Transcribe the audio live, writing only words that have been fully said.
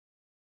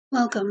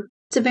Welcome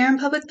to Barron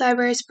Public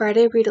Library's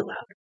Friday Read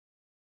Aloud.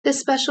 This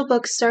special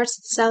book starts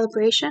the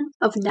celebration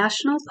of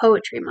National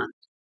Poetry Month.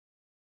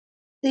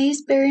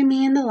 Please Bury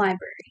Me in the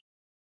Library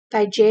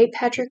by J.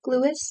 Patrick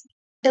Lewis,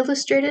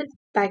 illustrated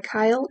by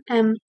Kyle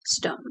M.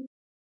 Stone.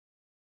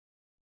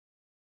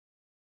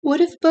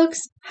 What if books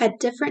had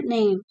different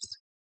names?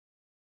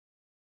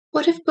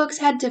 What if books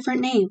had different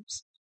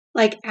names,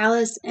 like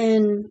Alice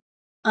in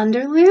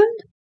Underland,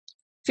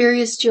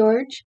 Furious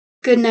George,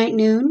 Goodnight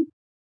Noon,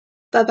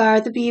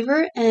 Babar the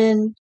Beaver,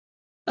 and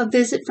A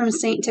Visit from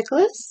St.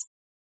 Nicholas?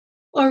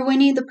 Or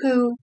Winnie the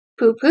Pooh,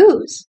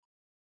 Pooh-Poohs?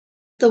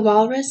 The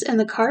Walrus and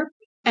the Carp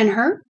and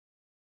her?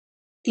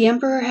 The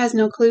Emperor Has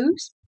No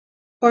Clues?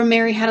 Or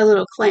Mary Had a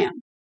Little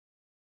Clam?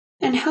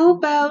 And how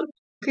about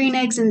Green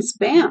Eggs and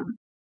Spam?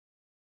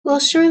 Well,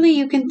 surely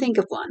you can think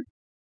of one.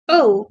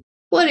 Oh,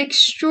 what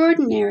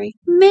extraordinary,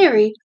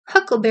 merry,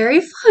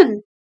 huckleberry fun!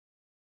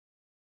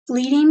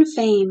 Fleeting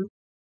Fame.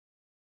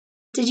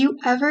 Did you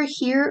ever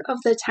hear of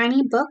the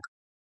tiny book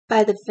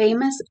by the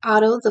famous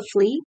Otto the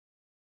Flea?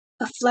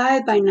 A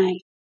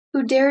fly-by-night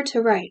who dared to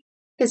write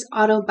his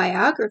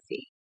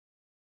autobiography.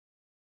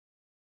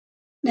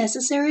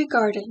 Necessary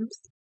Gardens.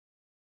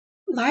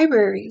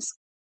 Libraries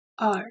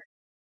are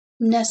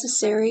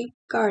necessary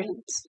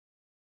gardens,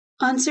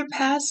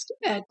 unsurpassed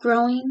at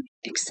growing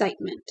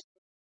excitement.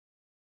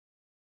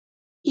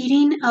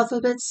 Eating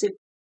alphabet soup.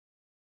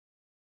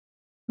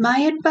 My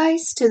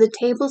advice to the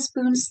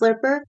tablespoon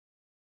slipper: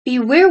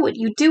 beware what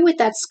you do with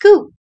that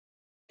scoop.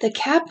 The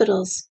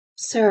capitals,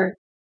 sir,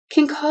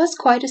 can cause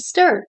quite a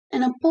stir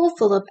in a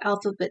bowlful of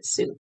alphabet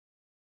soup.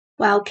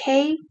 While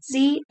K,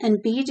 Z, and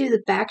B do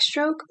the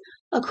backstroke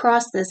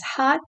across this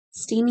hot,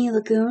 steamy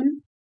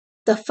lagoon,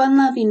 the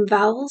fun-loving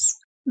vowels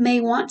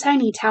may want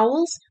tiny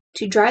towels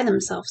to dry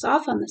themselves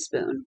off on the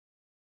spoon.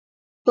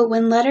 But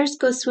when letters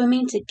go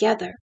swimming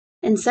together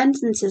in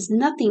sentences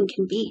nothing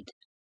can beat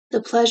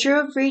the pleasure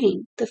of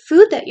reading the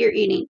food that you're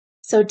eating,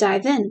 so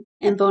dive in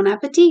and bon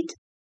appetit.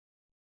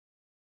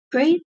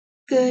 Great,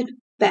 good,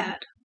 bad.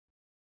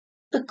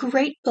 A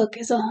great book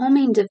is a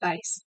homing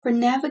device for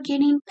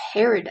navigating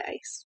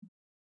paradise.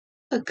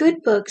 A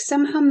good book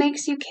somehow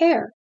makes you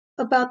care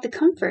about the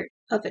comfort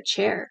of a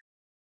chair.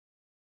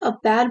 A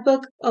bad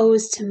book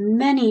owes to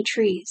many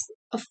trees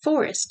a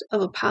forest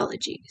of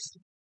apologies.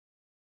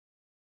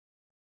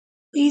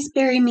 Please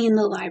bury me in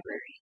the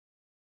library.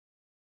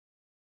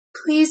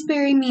 Please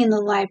bury me in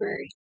the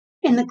library,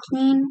 in the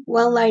clean,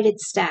 well-lighted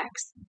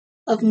stacks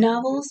of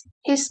novels,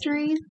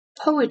 history,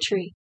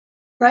 poetry,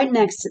 right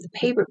next to the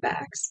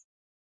paperbacks,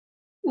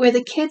 where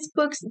the kids'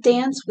 books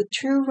dance with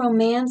true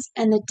romance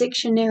and the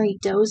dictionary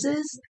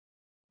dozes.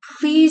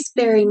 Please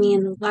bury me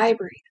in the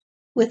library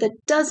with a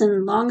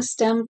dozen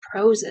long-stem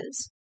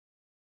proses.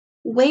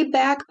 Way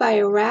back by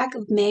a rack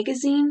of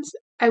magazines,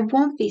 I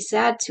won't be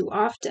sad too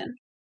often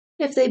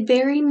if they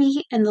bury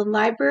me in the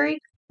library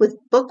with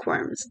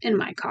bookworms in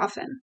my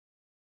coffin.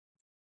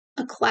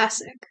 A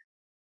classic.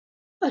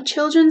 A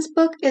children's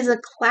book is a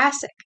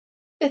classic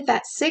if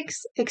at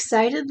 6,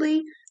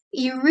 excitedly,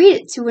 you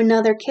read it to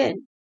another kid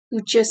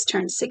who just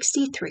turned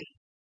 63.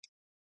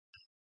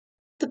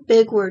 The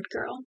Big Word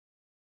Girl.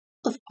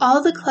 Of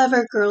all the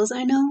clever girls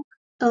I know,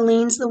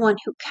 Elaine's the one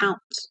who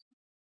counts.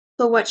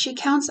 But what she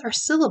counts are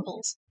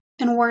syllables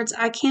and words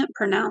I can't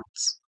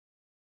pronounce.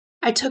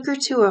 I took her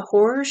to a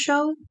horror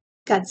show,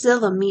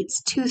 Godzilla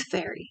Meets Tooth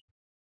Fairy,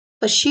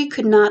 but she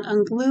could not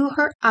unglue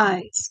her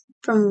eyes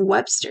from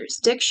Webster's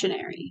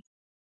dictionary.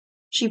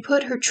 She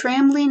put her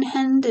trembling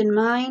hand in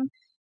mine,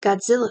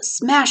 Godzilla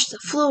smashed the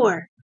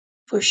floor,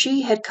 for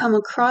she had come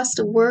across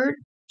a word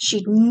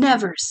she'd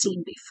never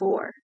seen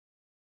before.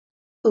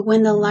 But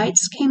when the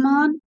lights came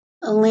on,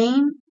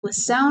 Elaine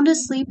was sound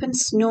asleep and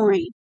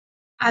snoring.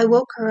 I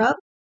woke her up,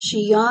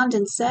 she yawned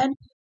and said,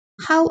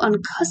 "How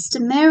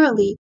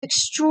uncustomarily,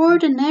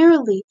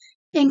 extraordinarily,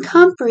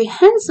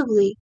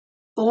 incomprehensibly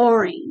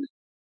boring."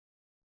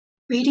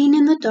 Reading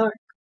in the dark.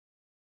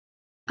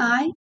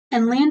 I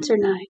and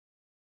Lantern Eye,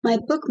 my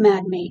book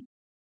mad mate,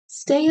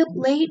 stay up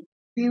late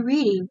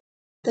rereading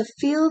The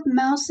Field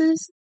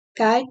Mouse's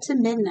Guide to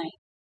Midnight,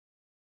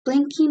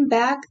 blinking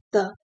back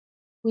the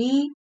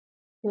 "we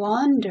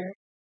wander"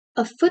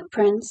 of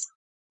footprints,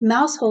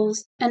 mouse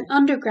holes, and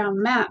underground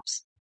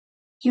maps.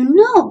 "You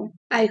know,"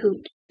 I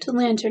hoot to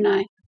Lantern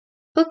Eye,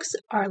 "books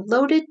are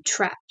loaded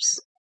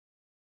traps."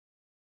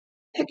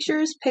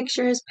 Pictures,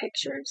 pictures,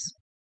 pictures.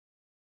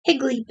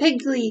 Higgly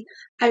Piggly,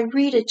 I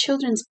read a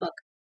children's book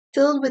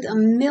filled with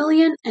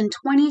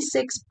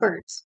 1,026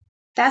 birds.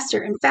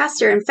 Faster and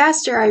faster and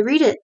faster I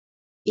read it,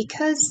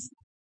 because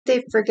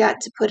they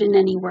forgot to put in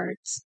any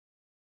words.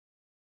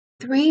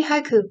 3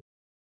 haiku.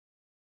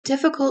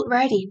 Difficult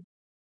writing.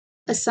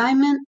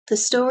 Assignment: the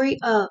story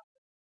of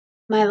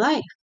my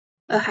life,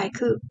 a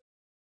haiku.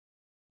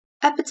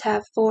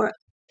 Epitaph for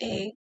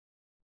a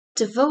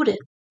devoted,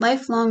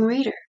 lifelong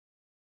reader.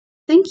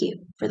 Thank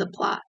you for the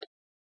plot.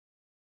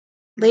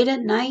 Late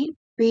at night,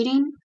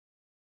 reading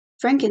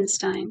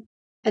Frankenstein,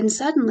 and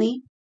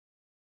suddenly,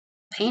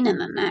 pain in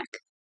the neck.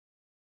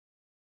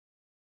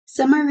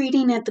 Summer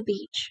reading at the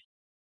beach.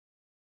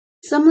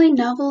 Some lay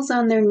novels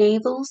on their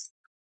navels,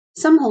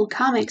 some hold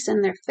comics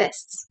in their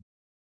fists.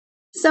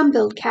 Some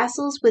build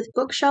castles with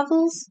book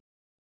shovels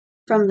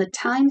from the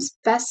Times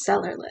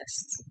bestseller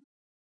lists.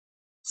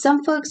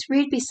 Some folks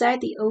read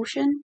beside the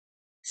ocean,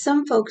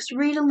 some folks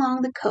read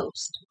along the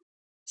coast.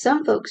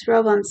 Some folks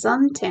rub on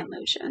suntan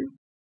lotion.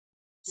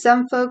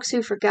 Some folks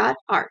who forgot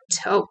are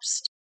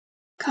toast.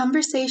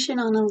 Conversation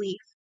on a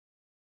leaf.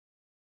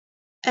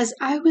 As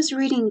I was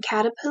reading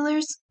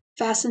Caterpillars,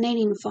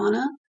 Fascinating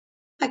Fauna,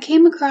 I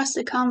came across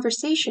a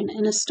conversation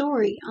in a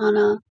story on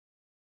a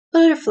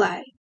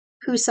butterfly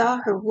who saw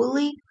her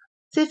woolly,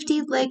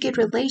 50-legged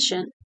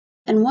relation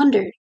and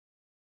wondered,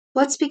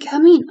 what's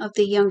becoming of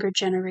the younger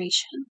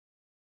generation?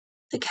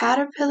 The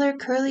caterpillar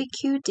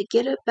curly-cued to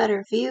get a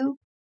better view.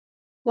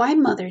 Why,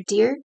 mother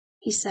dear,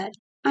 he said,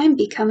 I'm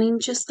becoming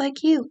just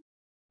like you.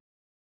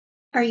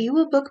 Are you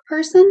a book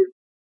person?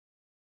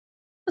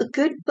 A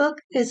good book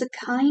is a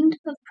kind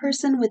of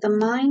person with a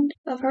mind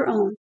of her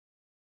own,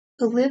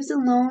 who lives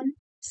alone,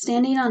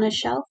 standing on a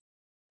shelf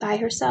by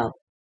herself.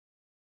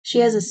 She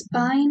has a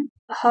spine,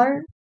 a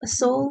heart, a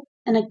soul,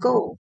 and a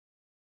goal.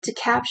 To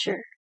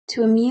capture,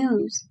 to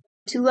amuse,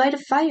 to light a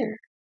fire.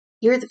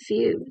 You're the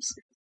fuse.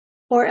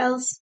 Or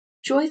else,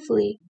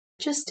 joyfully,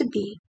 just to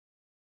be,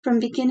 from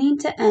beginning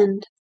to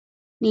end.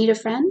 Need a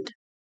friend?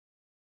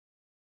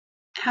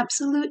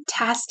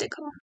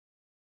 Absolute-tastical.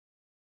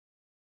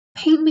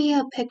 Paint me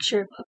a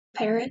picture book,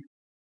 parrot.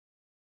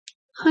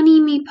 Honey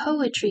me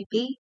poetry,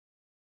 bee.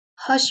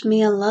 Hush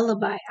me a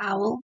lullaby,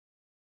 owl.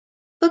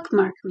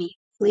 Bookmark me,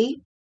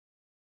 flea.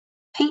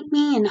 Paint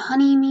me and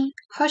honey me,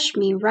 hush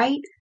me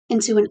right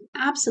into an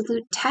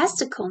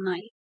absolute-tastical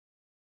night.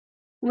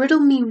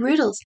 Riddle me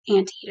riddles,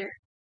 anteater.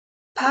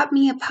 Pop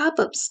me a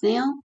pop-up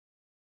snail.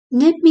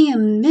 Knit me a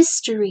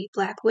mystery,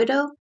 black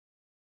widow.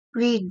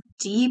 Read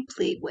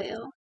deeply,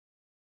 whale.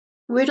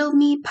 Riddle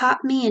me, pop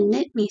me, and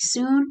knit me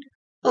soon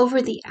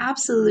over the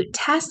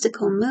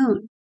absolute-tastical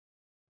moon.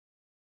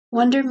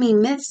 Wonder me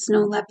myths,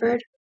 snow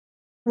leopard.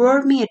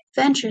 Roar me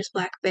adventures,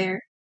 black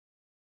bear.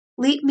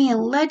 Leap me a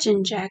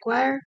legend,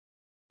 jaguar.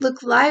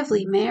 Look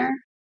lively, mare.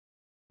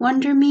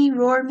 Wonder me,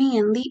 roar me,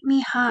 and leap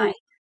me high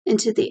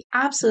into the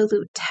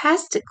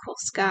absolute-tastical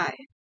sky.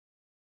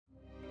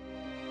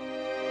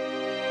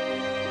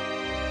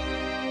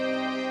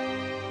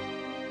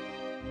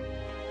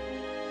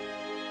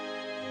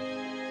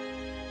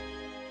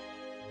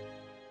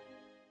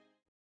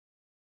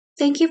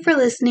 Thank you for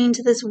listening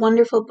to this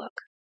wonderful book.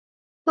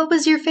 What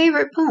was your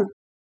favorite poem?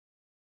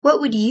 What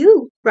would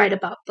you write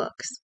about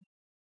books?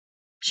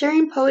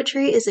 Sharing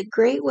poetry is a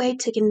great way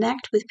to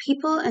connect with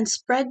people and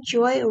spread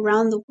joy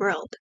around the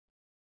world.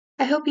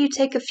 I hope you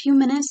take a few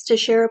minutes to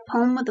share a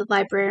poem with a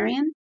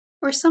librarian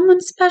or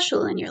someone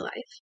special in your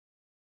life.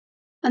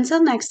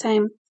 Until next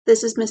time,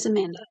 this is Miss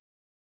Amanda.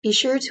 Be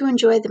sure to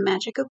enjoy the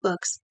magic of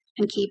books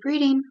and keep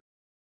reading.